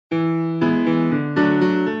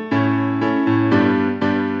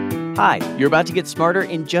Hi, you're about to get smarter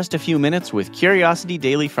in just a few minutes with Curiosity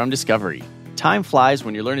Daily from Discovery. Time flies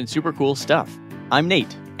when you're learning super cool stuff. I'm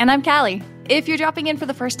Nate. And I'm Callie. If you're dropping in for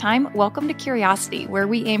the first time, welcome to Curiosity, where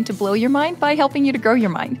we aim to blow your mind by helping you to grow your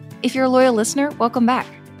mind. If you're a loyal listener, welcome back.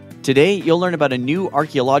 Today, you'll learn about a new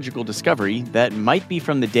archaeological discovery that might be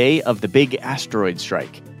from the day of the big asteroid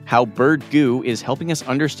strike, how bird goo is helping us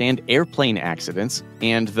understand airplane accidents,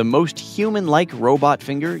 and the most human-like robot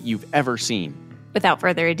finger you've ever seen. Without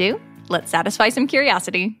further ado, let's satisfy some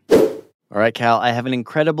curiosity. All right, Cal, I have an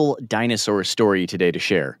incredible dinosaur story today to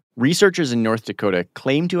share. Researchers in North Dakota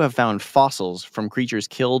claim to have found fossils from creatures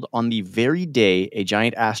killed on the very day a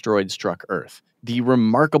giant asteroid struck Earth. The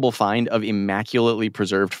remarkable find of immaculately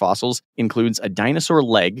preserved fossils includes a dinosaur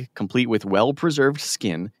leg, complete with well-preserved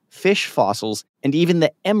skin, fish fossils, and even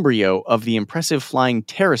the embryo of the impressive flying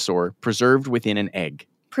pterosaur preserved within an egg.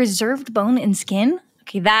 Preserved bone and skin?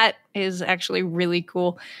 Okay, that is actually really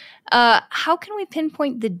cool. How can we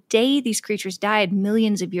pinpoint the day these creatures died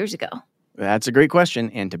millions of years ago? That's a great question,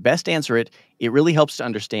 and to best answer it, it really helps to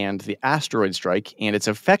understand the asteroid strike and its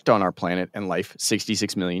effect on our planet and life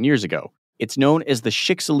 66 million years ago. It's known as the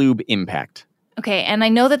Chicxulub impact. Okay, and I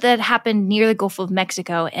know that happened near the Gulf of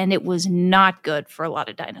Mexico, and it was not good for a lot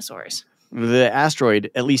of dinosaurs. The asteroid,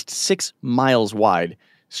 at least 6 miles wide,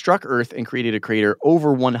 struck Earth and created a crater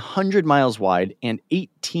over 100 miles wide and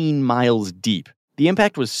 18 miles deep. The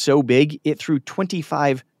impact was so big, it threw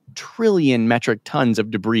 25 trillion metric tons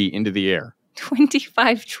of debris into the air.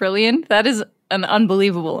 25 trillion? That is an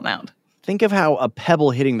unbelievable amount. Think of how a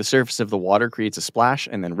pebble hitting the surface of the water creates a splash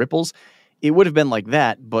and then ripples. It would have been like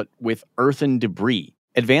that, but with earthen debris.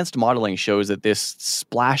 Advanced modeling shows that this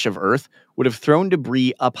splash of Earth would have thrown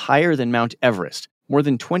debris up higher than Mount Everest, more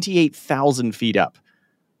than 28,000 feet up.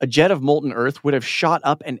 A jet of molten Earth would have shot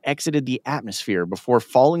up and exited the atmosphere before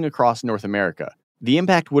falling across North America. The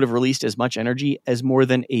impact would have released as much energy as more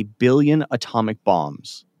than 1 billion atomic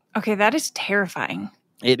bombs. Okay, that is terrifying.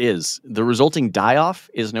 It is. The resulting die-off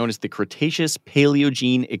is known as the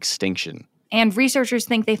Cretaceous-Paleogene extinction. And researchers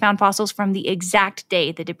think they found fossils from the exact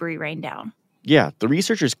day the debris rained down. Yeah, the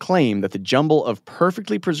researchers claim that the jumble of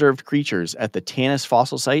perfectly preserved creatures at the Tanis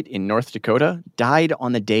fossil site in North Dakota died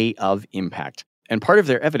on the day of impact. And part of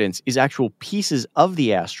their evidence is actual pieces of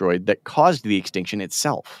the asteroid that caused the extinction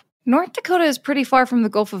itself. North Dakota is pretty far from the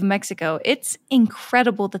Gulf of Mexico. It's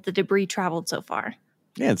incredible that the debris traveled so far.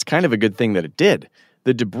 Yeah, it's kind of a good thing that it did.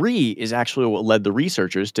 The debris is actually what led the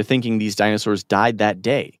researchers to thinking these dinosaurs died that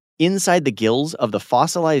day. Inside the gills of the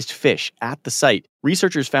fossilized fish at the site,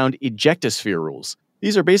 researchers found ejectospherules.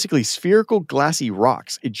 These are basically spherical glassy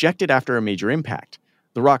rocks ejected after a major impact.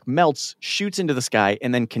 The rock melts, shoots into the sky,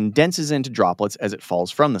 and then condenses into droplets as it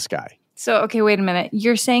falls from the sky. So, okay, wait a minute.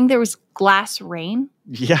 You're saying there was glass rain?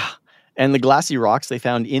 Yeah, and the glassy rocks they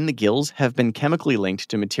found in the gills have been chemically linked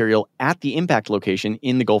to material at the impact location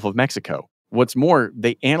in the Gulf of Mexico. What's more,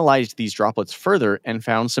 they analyzed these droplets further and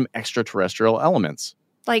found some extraterrestrial elements.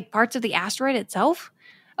 Like parts of the asteroid itself?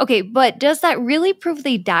 Okay, but does that really prove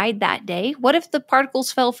they died that day? What if the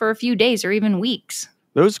particles fell for a few days or even weeks?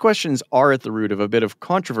 Those questions are at the root of a bit of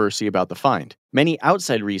controversy about the find. Many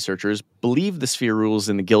outside researchers believe the spherules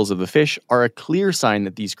in the gills of the fish are a clear sign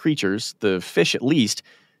that these creatures, the fish at least,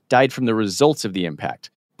 died from the results of the impact.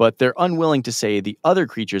 But they're unwilling to say the other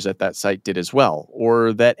creatures at that site did as well,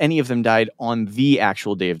 or that any of them died on the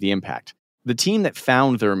actual day of the impact. The team that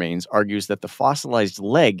found the remains argues that the fossilized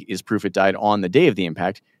leg is proof it died on the day of the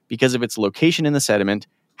impact because of its location in the sediment,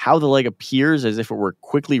 how the leg appears as if it were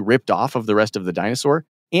quickly ripped off of the rest of the dinosaur,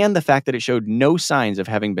 and the fact that it showed no signs of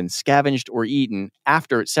having been scavenged or eaten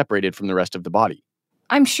after it separated from the rest of the body.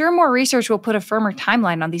 I'm sure more research will put a firmer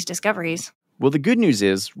timeline on these discoveries. Well, the good news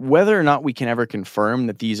is, whether or not we can ever confirm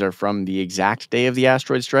that these are from the exact day of the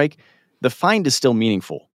asteroid strike, the find is still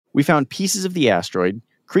meaningful. We found pieces of the asteroid,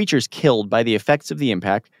 creatures killed by the effects of the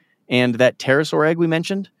impact, and that pterosaur egg we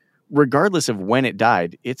mentioned. Regardless of when it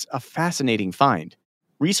died, it's a fascinating find.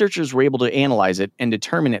 Researchers were able to analyze it and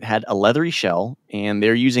determine it had a leathery shell, and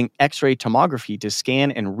they're using X-ray tomography to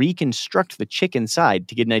scan and reconstruct the chick inside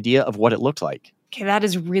to get an idea of what it looked like. Okay, that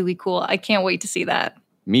is really cool. I can't wait to see that.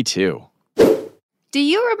 Me too. Do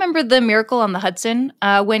you remember the miracle on the Hudson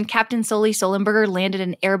when Captain Sully Sullenberger landed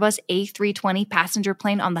an Airbus A320 passenger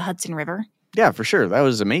plane on the Hudson River? Yeah, for sure. That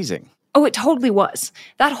was amazing. Oh, it totally was.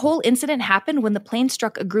 That whole incident happened when the plane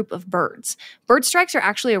struck a group of birds. Bird strikes are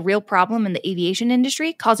actually a real problem in the aviation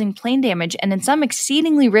industry, causing plane damage and, in some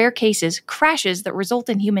exceedingly rare cases, crashes that result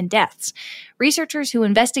in human deaths. Researchers who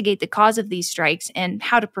investigate the cause of these strikes and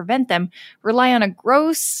how to prevent them rely on a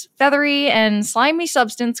gross, feathery, and slimy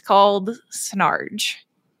substance called snarge.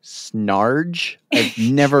 Snarge? I've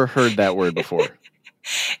never heard that word before.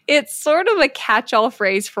 It's sort of a catch-all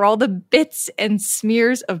phrase for all the bits and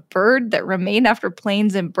smears of bird that remain after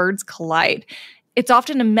planes and birds collide. It's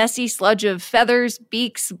often a messy sludge of feathers,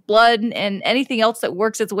 beaks, blood, and anything else that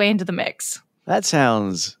works its way into the mix. That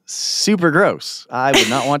sounds super gross. I would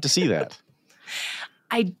not want to see that.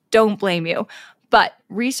 I don't blame you. But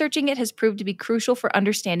researching it has proved to be crucial for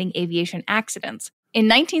understanding aviation accidents. In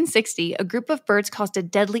 1960, a group of birds caused a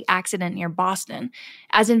deadly accident near Boston.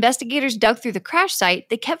 As investigators dug through the crash site,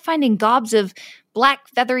 they kept finding gobs of black,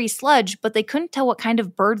 feathery sludge, but they couldn't tell what kind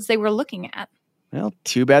of birds they were looking at. Well,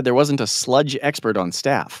 too bad there wasn't a sludge expert on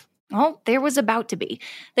staff. Well, there was about to be.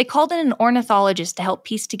 They called in an ornithologist to help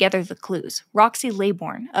piece together the clues, Roxy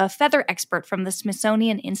Laybourne, a feather expert from the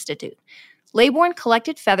Smithsonian Institute. Laybourne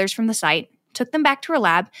collected feathers from the site, took them back to her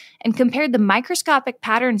lab, and compared the microscopic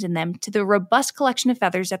patterns in them to the robust collection of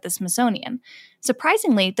feathers at the Smithsonian.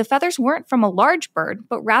 Surprisingly, the feathers weren't from a large bird,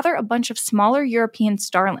 but rather a bunch of smaller European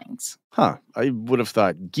starlings. Huh, I would have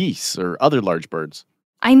thought geese or other large birds.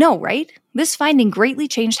 I know, right? This finding greatly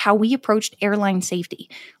changed how we approached airline safety.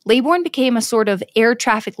 Laybourne became a sort of air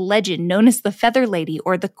traffic legend known as the Feather Lady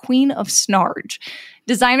or the Queen of Snarge.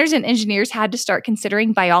 Designers and engineers had to start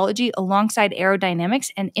considering biology alongside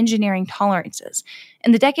aerodynamics and engineering tolerances.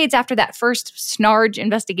 In the decades after that first Snarge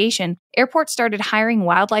investigation, airports started hiring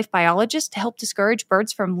wildlife biologists to help discourage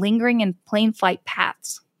birds from lingering in plane flight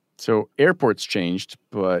paths. So airports changed,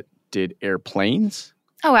 but did airplanes?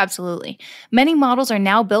 Oh, absolutely. Many models are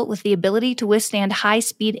now built with the ability to withstand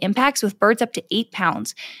high-speed impacts with birds up to 8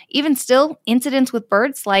 pounds. Even still, incidents with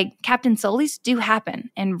birds like Captain Sully's do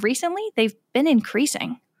happen, and recently they've been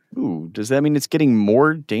increasing. Ooh, does that mean it's getting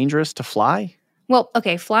more dangerous to fly? Well,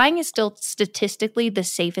 okay, flying is still statistically the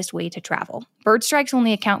safest way to travel. Bird strikes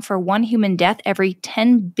only account for 1 human death every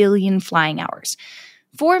 10 billion flying hours.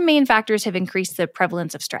 4 main factors have increased the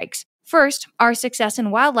prevalence of strikes. First, our success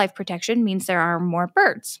in wildlife protection means there are more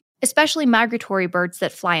birds, especially migratory birds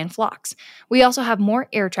that fly in flocks. We also have more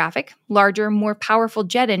air traffic, larger, more powerful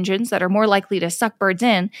jet engines that are more likely to suck birds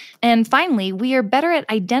in, and finally, we are better at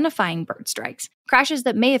identifying bird strikes. Crashes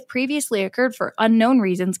that may have previously occurred for unknown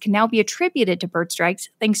reasons can now be attributed to bird strikes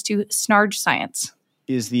thanks to Snarge science.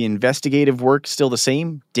 Is the investigative work still the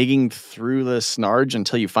same? Digging through the Snarge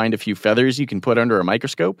until you find a few feathers you can put under a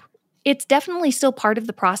microscope? It's definitely still part of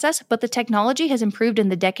the process, but the technology has improved in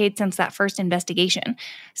the decades since that first investigation.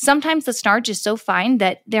 Sometimes the Snarge is so fine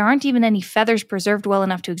that there aren't even any feathers preserved well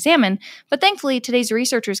enough to examine, but thankfully today's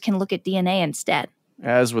researchers can look at DNA instead.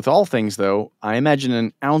 As with all things, though, I imagine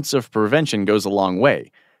an ounce of prevention goes a long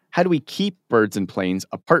way. How do we keep birds and planes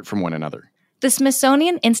apart from one another? The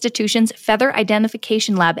Smithsonian Institution's Feather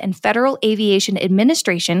Identification Lab and Federal Aviation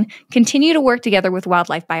Administration continue to work together with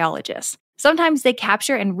wildlife biologists. Sometimes they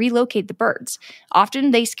capture and relocate the birds. Often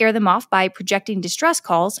they scare them off by projecting distress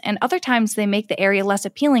calls, and other times they make the area less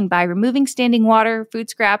appealing by removing standing water, food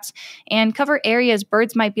scraps, and cover areas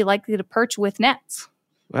birds might be likely to perch with nets.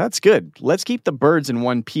 That's good. Let's keep the birds in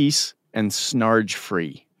one piece and Snarge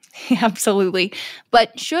free. Absolutely.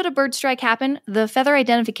 But should a bird strike happen, the Feather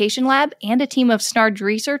Identification Lab and a team of Snarge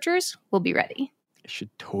researchers will be ready. It should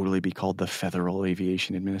totally be called the Federal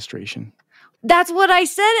Aviation Administration. That's what I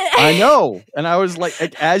said. I know. And I was like,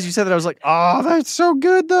 as you said that, I was like, oh, that's so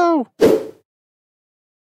good, though.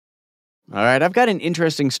 All right, I've got an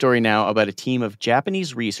interesting story now about a team of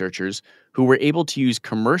Japanese researchers who were able to use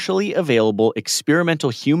commercially available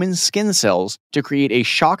experimental human skin cells to create a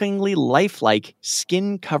shockingly lifelike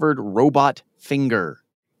skin-covered robot finger.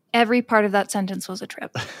 Every part of that sentence was a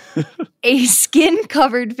trip. A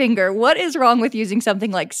skin-covered finger. What is wrong with using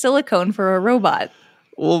something like silicone for a robot?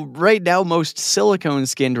 Well, right now, most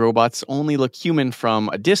silicone-skinned robots only look human from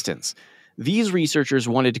a distance. These researchers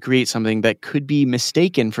wanted to create something that could be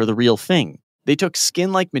mistaken for the real thing. They took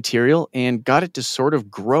skin-like material and got it to sort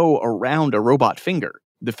of grow around a robot finger.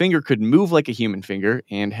 The finger could move like a human finger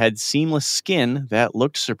and had seamless skin that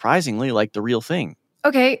looked surprisingly like the real thing.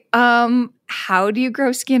 Okay, how do you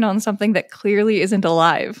grow skin on something that clearly isn't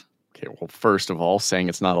alive? Okay, well, first of all, saying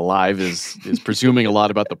it's not alive is presuming a lot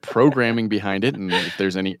about the programming behind it and if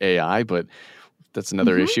there's any AI, but that's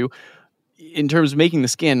another issue. In terms of making the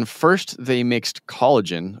skin, first they mixed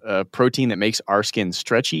collagen, a protein that makes our skin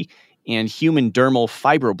stretchy, and human dermal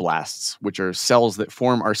fibroblasts, which are cells that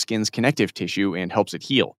form our skin's connective tissue and helps it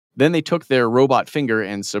heal. Then they took their robot finger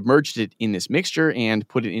and submerged it in this mixture and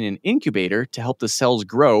put it in an incubator to help the cells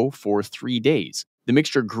grow for 3 days. The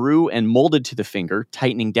mixture grew and molded to the finger,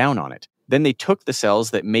 tightening down on it. Then they took the cells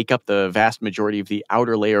that make up the vast majority of the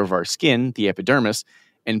outer layer of our skin, the epidermis,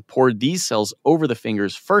 and poured these cells over the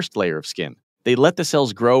finger's first layer of skin. They let the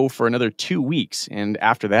cells grow for another 2 weeks, and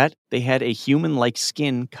after that, they had a human-like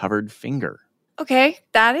skin-covered finger. Okay,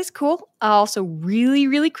 that is cool. Also really,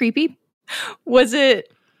 really creepy. Was it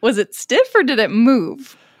stiff or did it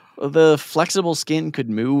move? The flexible skin could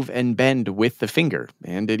move and bend with the finger,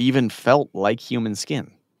 and it even felt like human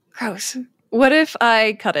skin. Gross. What if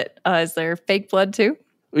I cut it? Is there fake blood too?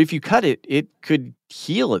 If you cut it, it could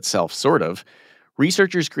heal itself, sort of.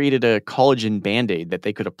 Researchers created a collagen Band-Aid that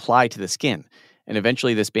they could apply to the skin, and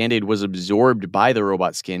eventually this Band-Aid was absorbed by the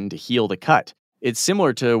robot skin to heal the cut. It's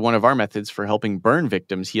similar to one of our methods for helping burn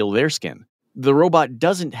victims heal their skin. The robot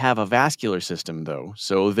doesn't have a vascular system, though,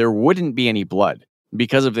 so there wouldn't be any blood.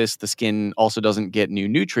 Because of this, the skin also doesn't get new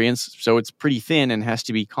nutrients, so it's pretty thin and has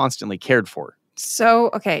to be constantly cared for. So,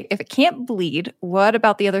 okay, if it can't bleed, what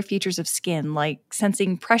about the other features of skin, like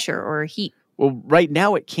sensing pressure or heat? Well, right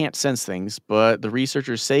now it can't sense things, but the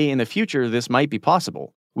researchers say in the future this might be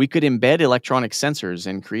possible. We could embed electronic sensors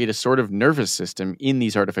and create a sort of nervous system in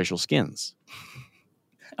these artificial skins.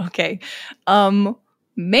 Okay.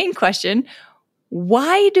 Main question.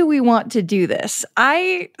 Why do we want to do this?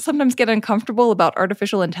 I sometimes get uncomfortable about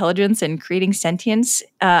artificial intelligence and creating sentience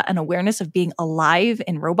and awareness of being alive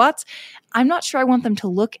in robots. I'm not sure I want them to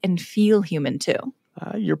look and feel human too.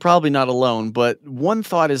 You're probably not alone, but one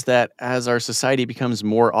thought is that as our society becomes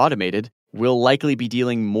more automated, we'll likely be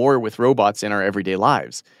dealing more with robots in our everyday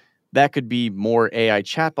lives. That could be more AI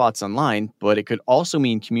chatbots online, but it could also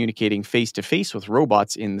mean communicating face-to-face with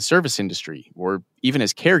robots in the service industry, or even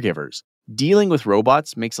as caregivers. Dealing with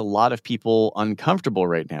robots makes a lot of people uncomfortable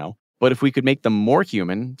right now, but if we could make them more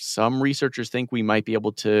human, some researchers think we might be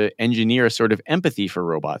able to engineer a sort of empathy for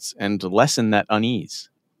robots and lessen that unease.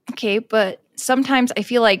 Okay, but sometimes I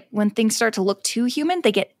feel like when things start to look too human,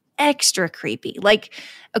 they get extra creepy. Like,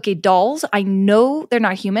 okay, dolls, I know they're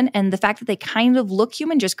not human, and the fact that they kind of look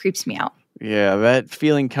human just creeps me out. Yeah, that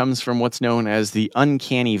feeling comes from what's known as the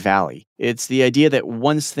uncanny valley. It's the idea that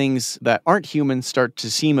once things that aren't human start to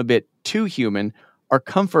seem a bit too human, our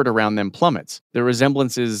comfort around them plummets. The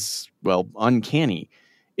resemblance is, well, uncanny.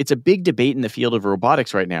 It's a big debate in the field of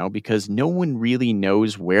robotics right now because no one really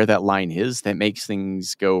knows where that line is that makes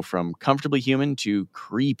things go from comfortably human to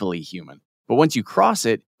creepily human. But once you cross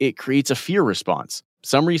it, it creates a fear response.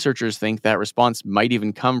 Some researchers think that response might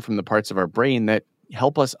even come from the parts of our brain that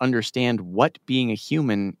help us understand what being a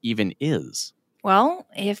human even is. Well,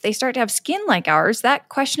 if they start to have skin like ours, that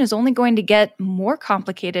question is only going to get more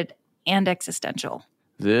complicated and existential.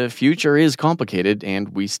 The future is complicated, and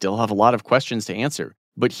we still have a lot of questions to answer.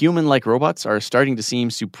 But human-like robots are starting to seem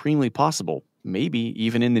supremely possible, maybe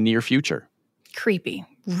even in the near future. Creepy.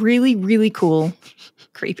 Really, really cool.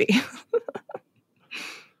 Creepy.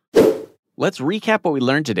 Let's recap what we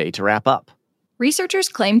learned today to wrap up. Researchers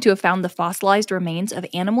claim to have found the fossilized remains of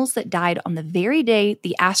animals that died on the very day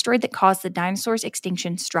the asteroid that caused the dinosaurs'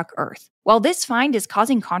 extinction struck Earth. While this find is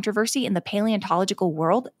causing controversy in the paleontological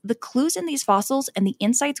world, the clues in these fossils and the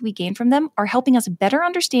insights we gain from them are helping us better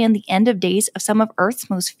understand the end of days of some of Earth's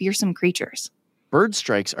most fearsome creatures. Bird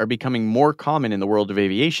strikes are becoming more common in the world of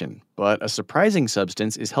aviation, but a surprising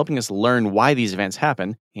substance is helping us learn why these events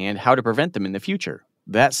happen and how to prevent them in the future.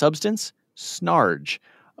 That substance? Snarge,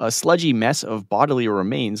 a sludgy mess of bodily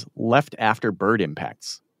remains left after bird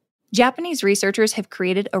impacts. Japanese researchers have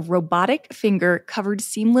created a robotic finger covered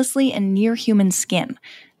seamlessly in near-human skin.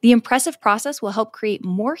 The impressive process will help create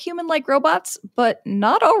more human-like robots, but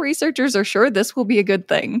not all researchers are sure this will be a good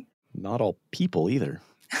thing. Not all people either.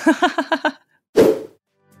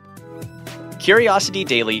 Curiosity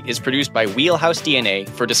Daily is produced by Wheelhouse DNA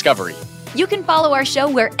for Discovery. You can follow our show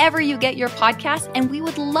wherever you get your podcasts, and we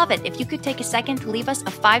would love it if you could take a second to leave us a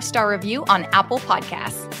 5-star review on Apple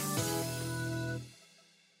Podcasts.